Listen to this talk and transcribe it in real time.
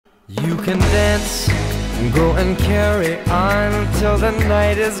You can dance, go and carry on till the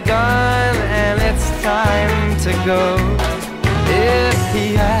night is gone and it's time to go. If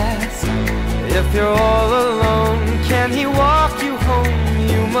he asks if you're all alone, can he walk you home?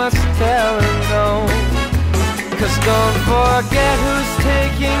 You must tell him no. 'Cause don't forget who's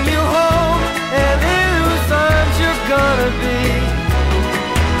taking you home and in whose arms you're gonna be.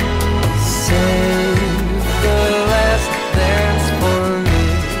 Save the last dance for me.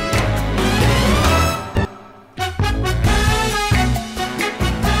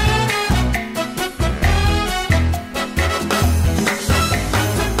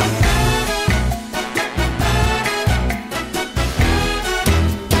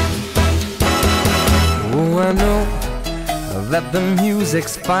 I know that the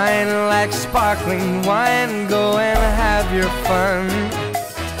music's fine, like sparkling wine. Go and have your fun,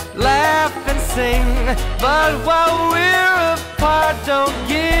 laugh and sing, but while we're apart, don't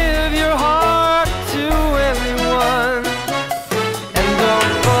give your heart to anyone. And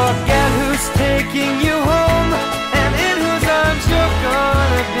don't forget who's taking you home and in whose arms you're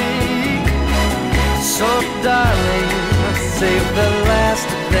gonna be. So darling, save the last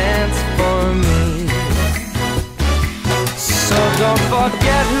dance for me. So don't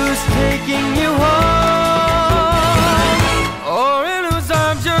forget who's taking you home, or in whose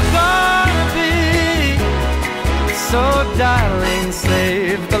arms you're gonna be. So darling, say